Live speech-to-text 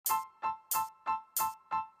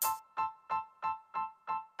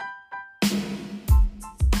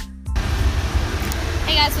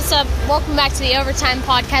guys, what's up? Welcome back to the Overtime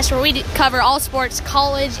Podcast, where we cover all sports,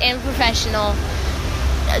 college and professional.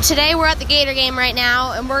 Today we're at the Gator Game right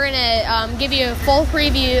now, and we're going to give you a full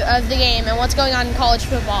preview of the game and what's going on in college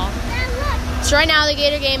football. So right now the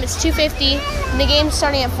Gator Game is 2:50, and the game's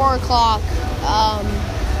starting at 4 o'clock.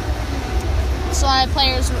 So a lot of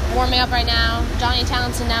players warming up right now. Johnny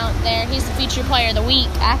Townsend out there. He's the featured player of the week,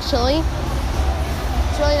 actually.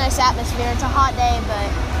 It's a really nice atmosphere. It's a hot day,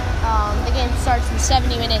 but the game starts in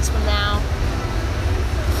 70 minutes from now.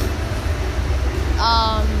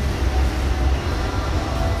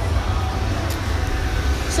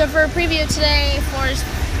 So for a preview today, Florida's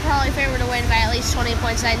probably favored to win by at least 20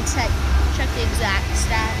 points. I didn't check the exact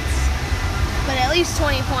stats, but at least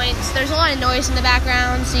 20 points. There's a lot of noise in the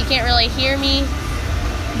background, so you can't really hear me.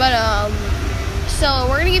 But so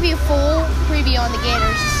we're gonna give you a full preview on the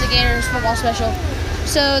Gators. This is the Gators football special.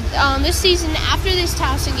 So this season, after this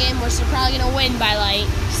Towson game, we're probably going to win by like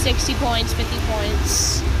 60 points, 50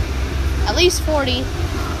 points, at least 40.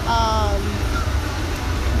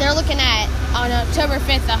 They're looking at, on October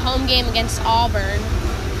 5th, a home game against Auburn.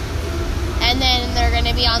 And then they're going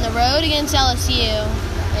to be on the road against LSU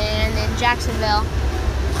and in Jacksonville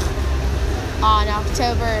on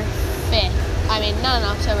October 5th. I mean, not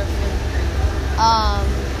on October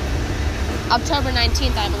 5th. October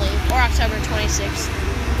 19th, I believe, or October 26th.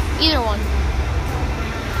 Either one.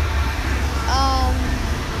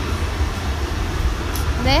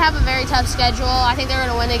 They have a very tough schedule. I think they're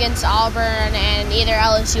going to win against Auburn and either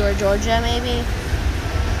LSU or Georgia, maybe.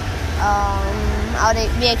 I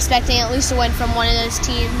would be expecting at least a win from one of those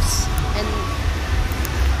teams,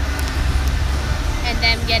 and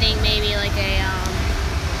them getting maybe like a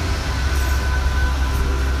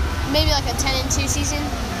 10-2 season.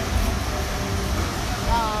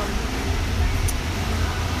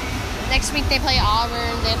 Next week they play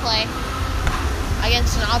Auburn. They play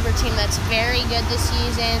against an Auburn team that's very good this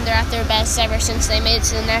season. They're at their best ever since they made it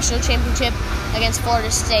to the national championship against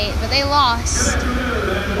Florida State, but they lost.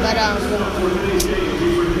 But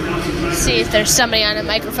let's see if there's somebody on a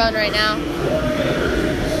microphone right now.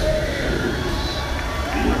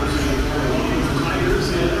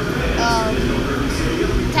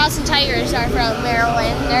 Towson Tigers are from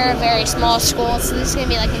Maryland. They're a very small school, so this is going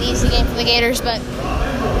to be like an easy game for the Gators, but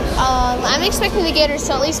I'm expecting the Gators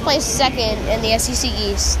to at least place second in the SEC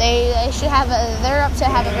East. They're up to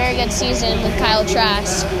have a very good season with Kyle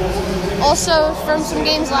Trask. Also, from some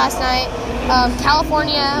games last night,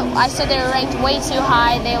 California, I said they were ranked way too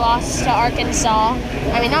high. They lost to Arkansas.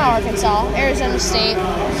 I mean, not Arkansas, Arizona State.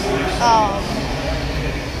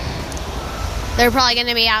 They're probably going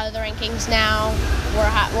to be out of the rankings now. We're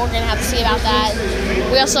going to have to see about that.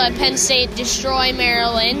 We also had Penn State destroy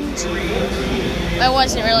Maryland. It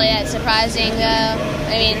wasn't really that surprising. I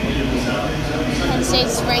mean, Penn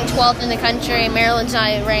State's ranked 12th in the country. Maryland's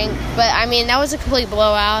not ranked. But, I mean, that was a complete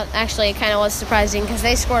blowout. Actually, it kind of was surprising because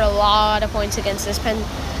they scored a lot of points against this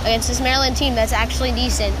Maryland team that's actually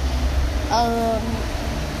decent.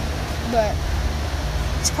 But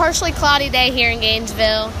it's a partially cloudy day here in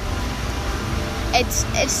Gainesville.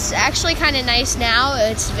 It's actually kind of nice now.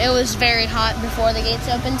 It was very hot before the gates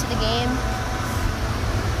opened to the game.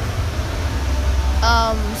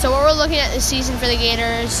 So what we're looking at this season for the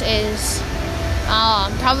Gators is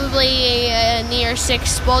probably a near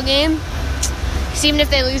 6 bowl game. Because even if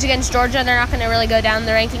they lose against Georgia, they're not going to really go down in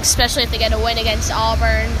the rankings, especially if they get a win against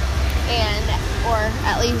Auburn or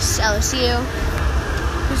at least LSU,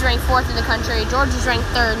 who's ranked 4th in the country. Georgia's ranked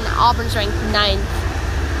 3rd, and Auburn's ranked 9th.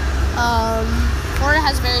 Florida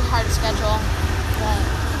has a very hard schedule, but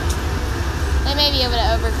they may be able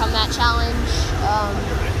to overcome that challenge.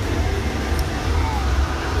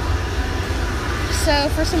 So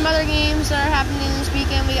for some other games that are happening this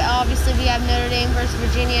weekend, we have Notre Dame versus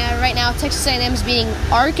Virginia. Right now, Texas A&M is beating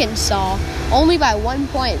Arkansas only by 1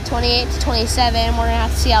 point, 28-27. We're gonna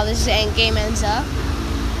have to see how this game ends up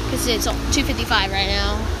because it's 2:55 right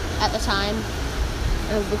now at the time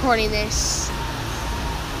of recording this.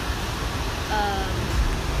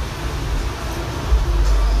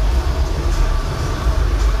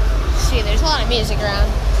 See, there's a lot of music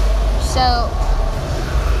around. So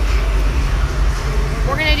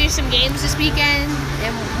we're going to do some games this weekend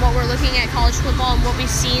and what we're looking at college football and what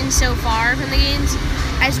we've seen so far from the games.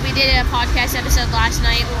 As we did a podcast episode last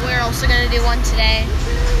night, but we're also going to do one today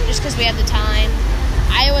just because we have the time.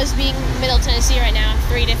 Iowa's beating Middle Tennessee right now,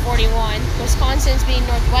 3-41. Wisconsin's beating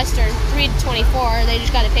Northwestern, 3-24. They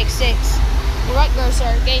just got a pick 6. The Rutgers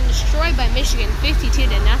are getting destroyed by Michigan,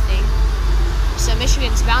 52-0. So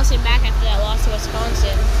Michigan's bouncing back after that loss to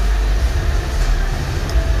Wisconsin.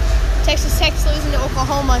 Texas Tech's losing to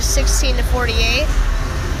Oklahoma 16-48.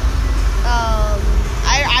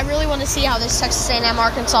 I really want to see how this Texas A&M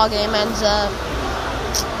Arkansas game ends up.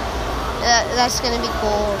 That's going to be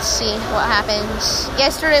cool. Let's see what happens.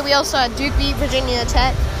 Yesterday we also had Duke beat Virginia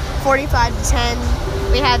Tech 45-10.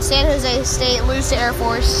 We had San Jose State lose to Air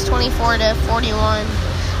Force 24-41.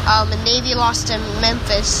 And Navy lost to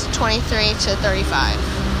Memphis 23-35.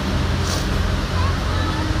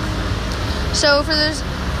 So for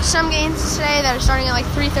some games today that are starting at like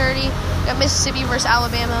 3:30, we got Mississippi versus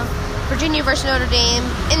Alabama, Virginia versus Notre Dame,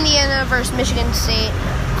 Indiana versus Michigan State,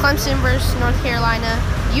 Clemson versus North Carolina,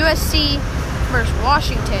 USC versus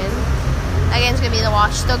Washington. Again, it's going to be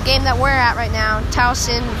the game that we're at right now.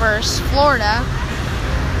 Towson versus Florida.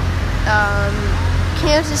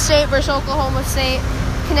 Kansas State versus Oklahoma State.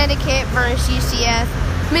 Connecticut versus UCF.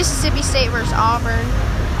 Mississippi State versus Auburn.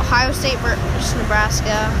 Ohio State versus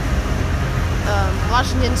Nebraska.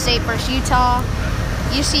 Washington State versus Utah.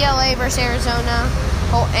 UCLA versus Arizona.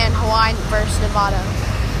 And Hawaii versus Nevada.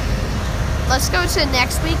 Let's go to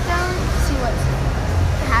next week, though. See what's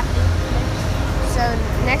happening. So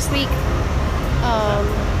next week,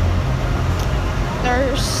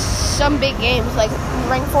 there's some big games, like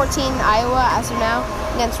ranked 14 Iowa as of now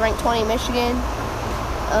against ranked 20 Michigan.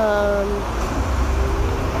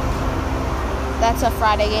 That's a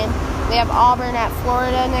Friday game. We have Auburn at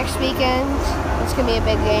Florida next weekend. It's going to be a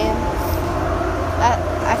big game.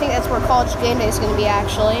 I think that's where College Game Day is going to be,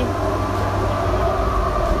 actually.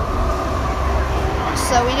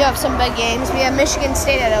 So we do have some big games. We have Michigan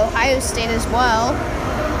State at Ohio State as well.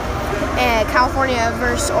 And California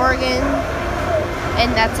versus Oregon.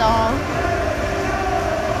 And that's all.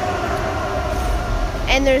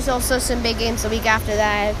 And there's also some big games the week after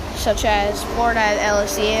that, such as Florida at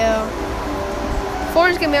LSU.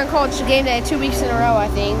 Florida's going to be on College Game Day 2 weeks in a row, I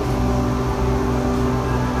think.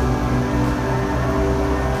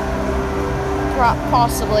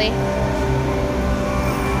 Possibly.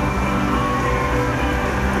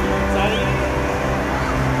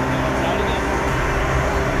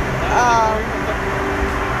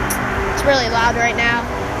 It's really loud right now.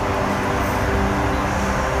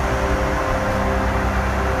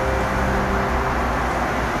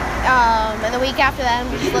 And the week after that,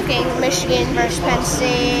 I'm just looking Michigan versus Penn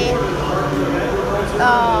State,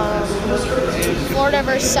 Florida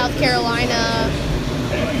versus South Carolina.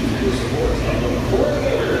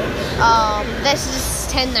 This is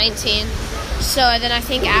 10-19. So then I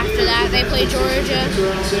think after that they play Georgia.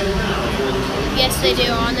 Yes, they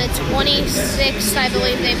do. On the 26th, I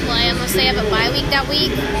believe they play, unless they have a bye week that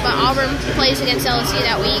week. But Auburn plays against LSU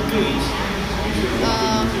that week.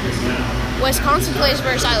 Wisconsin plays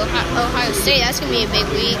versus Ohio State. That's going to be a big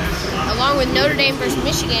week. Along with Notre Dame versus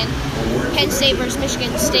Michigan. Penn State versus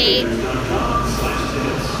Michigan State.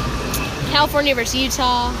 California versus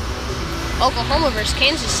Utah. Oklahoma versus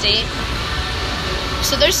Kansas State.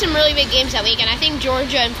 So there's some really big games that week, and I think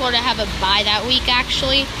Georgia and Florida have a bye that week,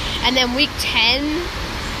 actually. And then week 10,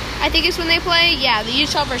 I think is when they play. Yeah, the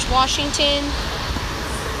Utah versus Washington.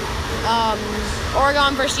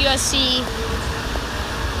 Oregon versus USC.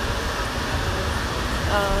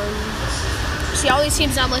 See, all these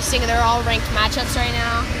teams I'm listing, they're all ranked matchups right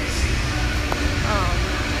now.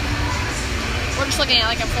 We're just looking at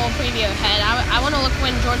like a full preview ahead. I want to look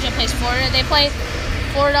when Georgia plays Florida. They play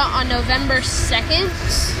Florida on November 2nd.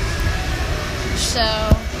 So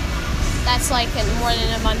that's like more than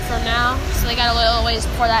a month from now. So they got a little ways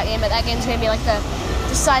before that game, but that game's going to be like the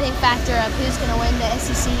deciding factor of who's going to win the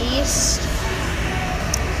SEC East.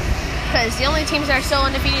 Because the only teams that are still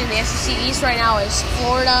undefeated in the SEC East right now is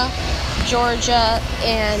Florida, Georgia,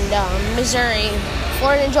 and Missouri.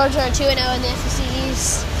 Florida and Georgia are 2-0 in the SEC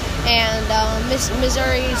East, and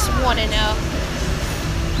Missouri's 1-0.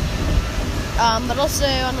 But also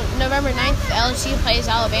on November 9th, LSU plays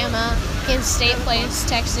Alabama. Kansas State plays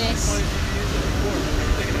Texas.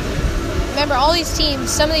 Remember, all these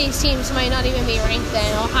teams, some of these teams might not even be ranked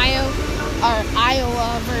then.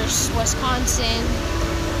 Iowa versus Wisconsin.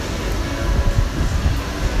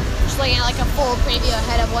 Just looking at like a full preview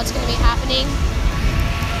ahead of what's going to be happening.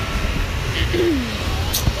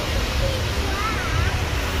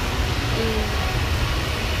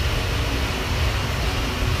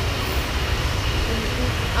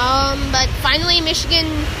 But finally, Michigan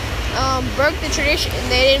broke the tradition.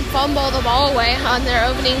 They didn't fumble the ball away on their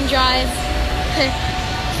opening drive.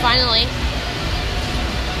 Finally.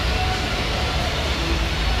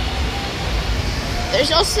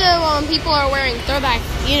 There's also people are wearing throwback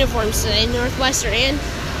uniforms today, Northwestern and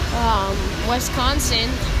Wisconsin.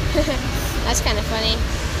 That's kind of funny.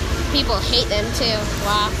 People hate them too.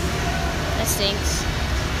 Wow, that stinks.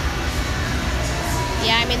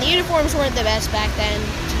 Yeah, I mean, the uniforms weren't the best back then,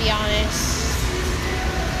 to be honest.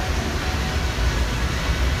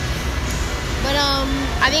 But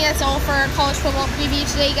I think that's all for our college football preview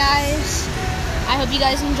today, guys. I hope you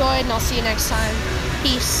guys enjoyed, and I'll see you next time.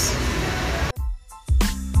 Peace.